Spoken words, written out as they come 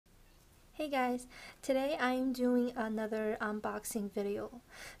Hey guys, today I'm doing another unboxing video.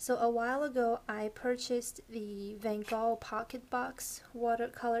 So a while ago I purchased the Van Gogh Pocket Box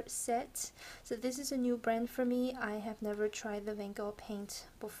watercolor set. So this is a new brand for me. I have never tried the Van Gogh paint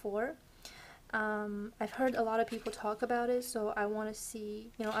before. I've heard a lot of people talk about it, so I want to see,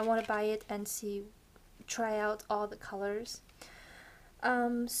 I want to buy it and try out all the colors.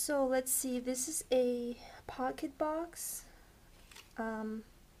 So let's see, this is a pocket box.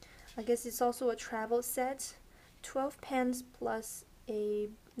 I guess it's also a travel set. 12 pens plus a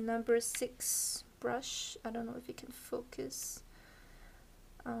number 6 brush. I don't know if it can focus.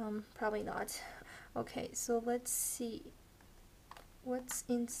 Probably not. Okay, so let's see what's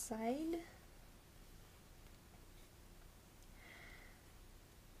inside.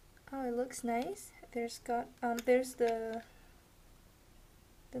 Oh, it looks nice. There's the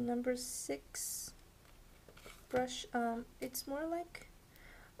number 6 brush. It's more like,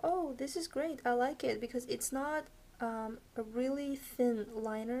 oh, this is great. I like it because it's not a really thin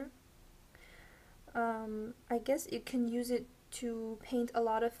liner. I guess you can use it to paint a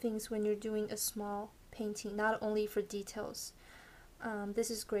lot of things when you're doing a small painting, not only for details.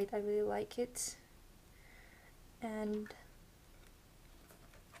 This is great. I really like it. And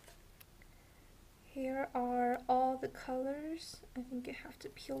here are all the colors. I think you have to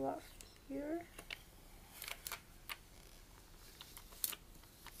peel off here.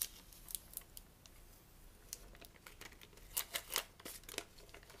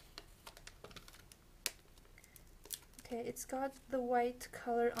 Okay, it's got the white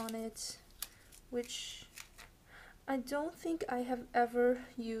color on it, which I don't think I have ever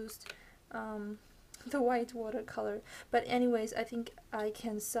used the white watercolor. But anyways, I think I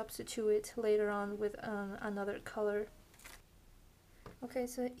can substitute it later on with another color. Okay,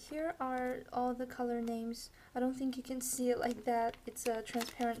 so here are all the color names. I don't think you can see it like that. It's a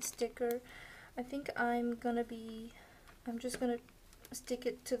transparent sticker. I think I'm just gonna stick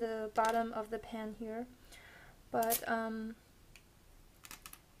it to the bottom of the pan here. But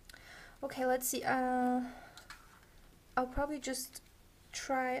okay, let's see. I'll probably just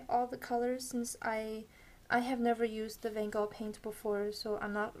try all the colors since I have never used the Van Gogh paint before, so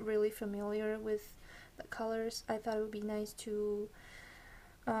I'm not really familiar with the colors. I thought it would be nice to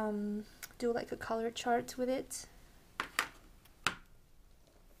do like a color chart with it.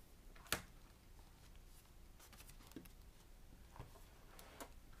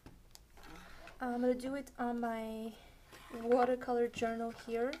 I'm gonna do it on my watercolor journal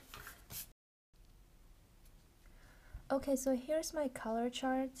here. Okay, so here's my color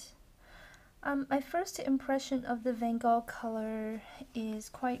chart. My first impression of the Van Gogh color is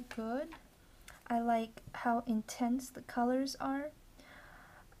quite good. I like how intense the colors are.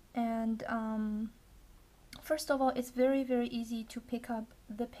 And first of all, it's very easy to pick up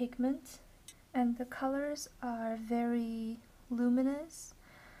the pigment. And the colors are very luminous.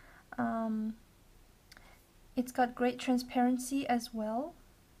 It's got great transparency as well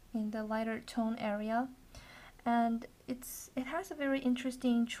in the lighter tone area, and it has a very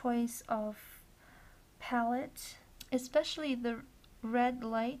interesting choice of palette, especially the red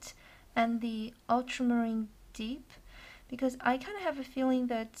light and the ultramarine deep, because I kind of have a feeling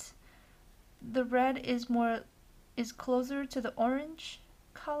that the red is closer to the orange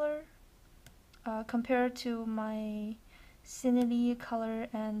color compared to my Cinity color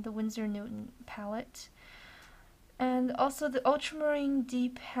and the Winsor Newton palette. And also the ultramarine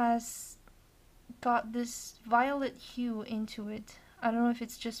deep has got this violet hue into it. I don't know if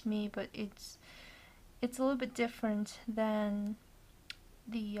it's just me, but it's a little bit different than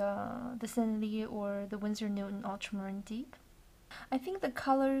the Cinity or the Winsor Newton ultramarine deep. I think the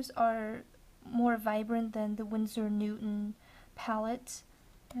colors are more vibrant than the Winsor Newton palette,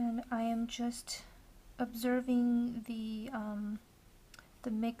 and I am just observing the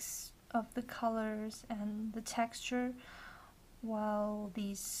mix of the colors and the texture while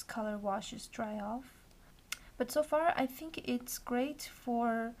these color washes dry off. But so far I think it's great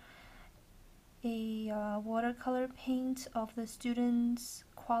for a watercolor paint of the student's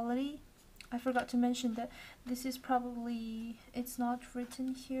quality. I forgot to mention that this is probably, it's not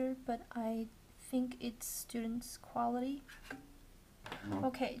written here, but I think it's student's quality.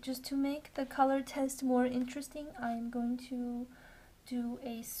 Okay, just to make the color test more interesting, I'm going to do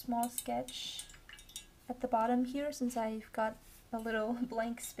a small sketch at the bottom here since I've got a little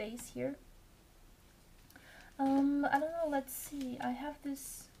blank space here. I don't know, let's see. I have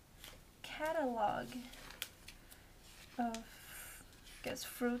this catalog of, I guess,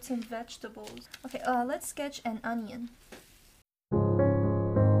 fruits and vegetables. Okay, let's sketch an onion.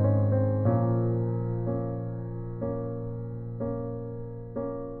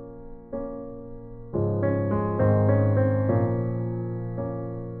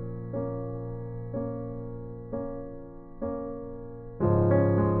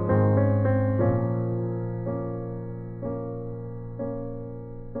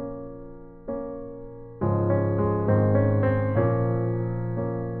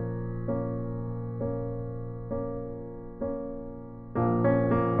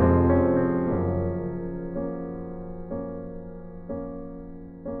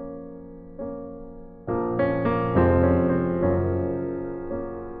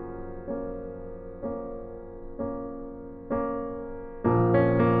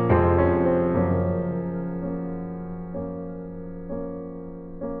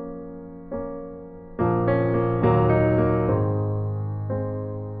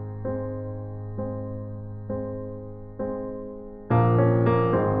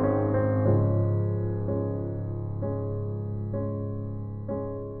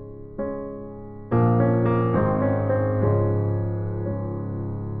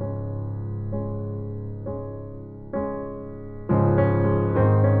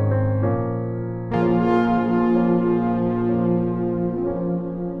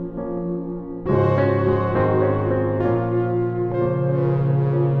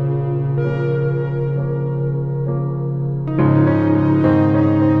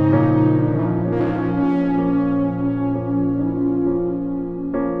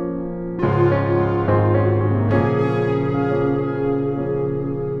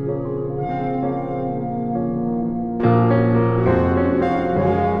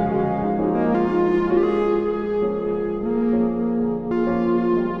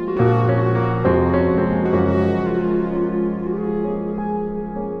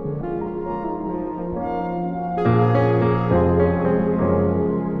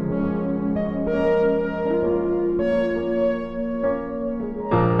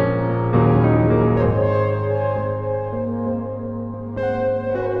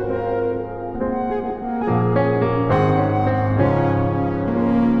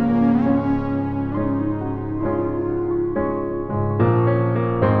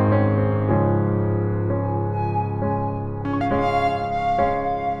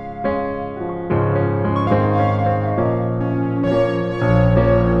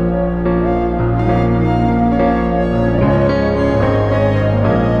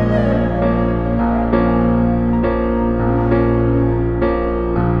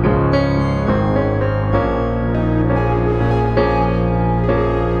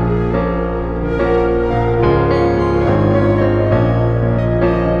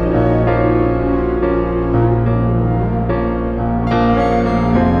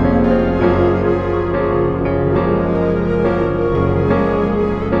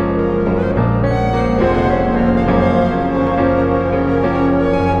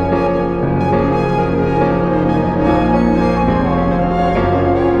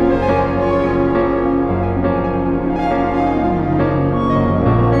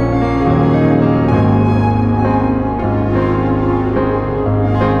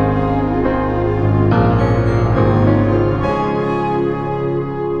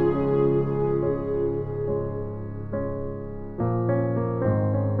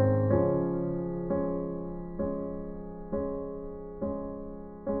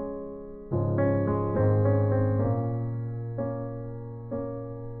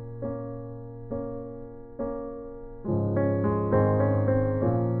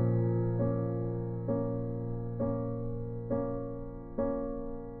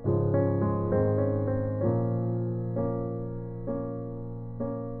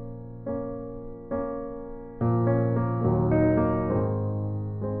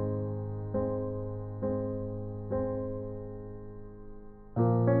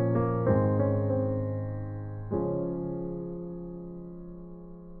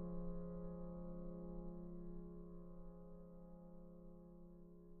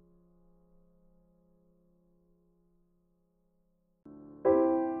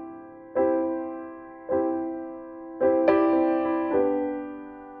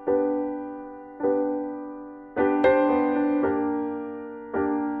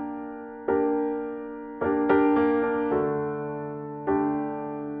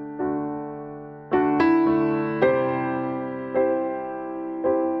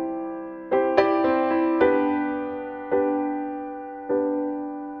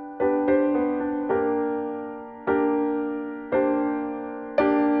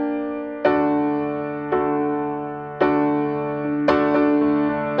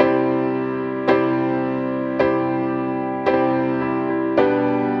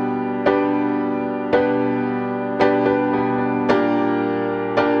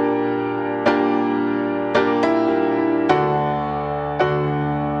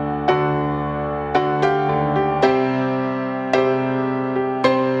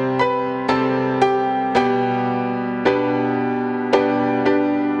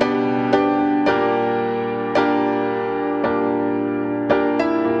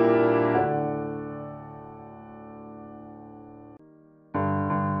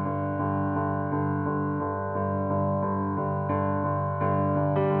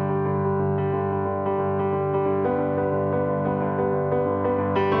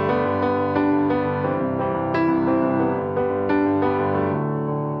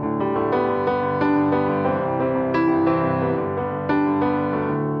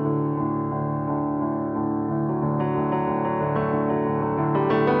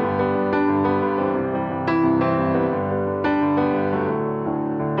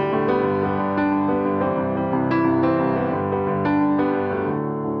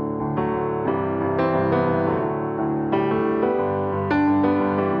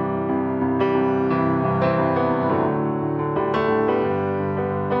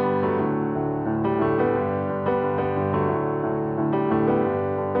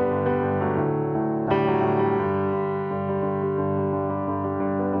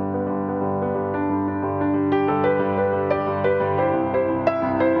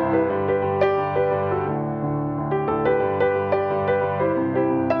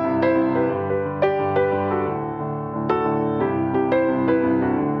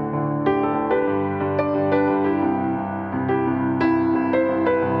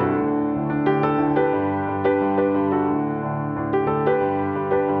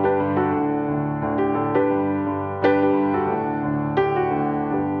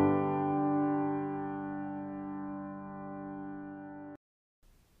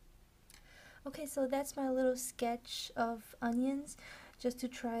 so that's my little sketch of onions just to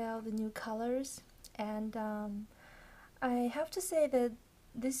try out the new colors. And I have to say that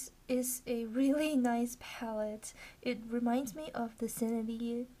this is a really nice palette. It reminds me of the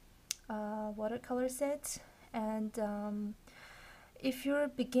Cinity watercolor set, and if you're a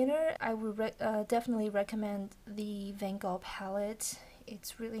beginner, I would definitely recommend the Van Gogh palette.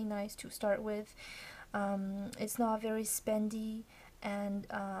 It's really nice to start with. It's not very spendy, and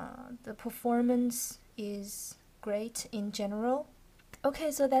the performance is great in general.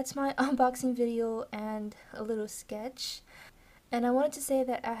 Okay, so that's my unboxing video and a little sketch. And I wanted to say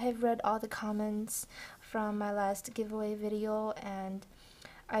that I have read all the comments from my last giveaway video, and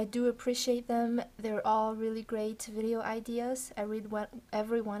I do appreciate them. They're all really great video ideas. I read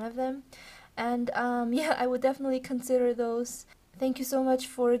every one of them, and yeah, I would definitely consider those. Thank you so much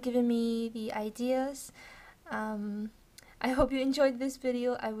for giving me the ideas. I hope you enjoyed this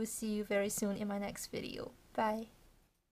video. I will see you very soon in my next video. Bye.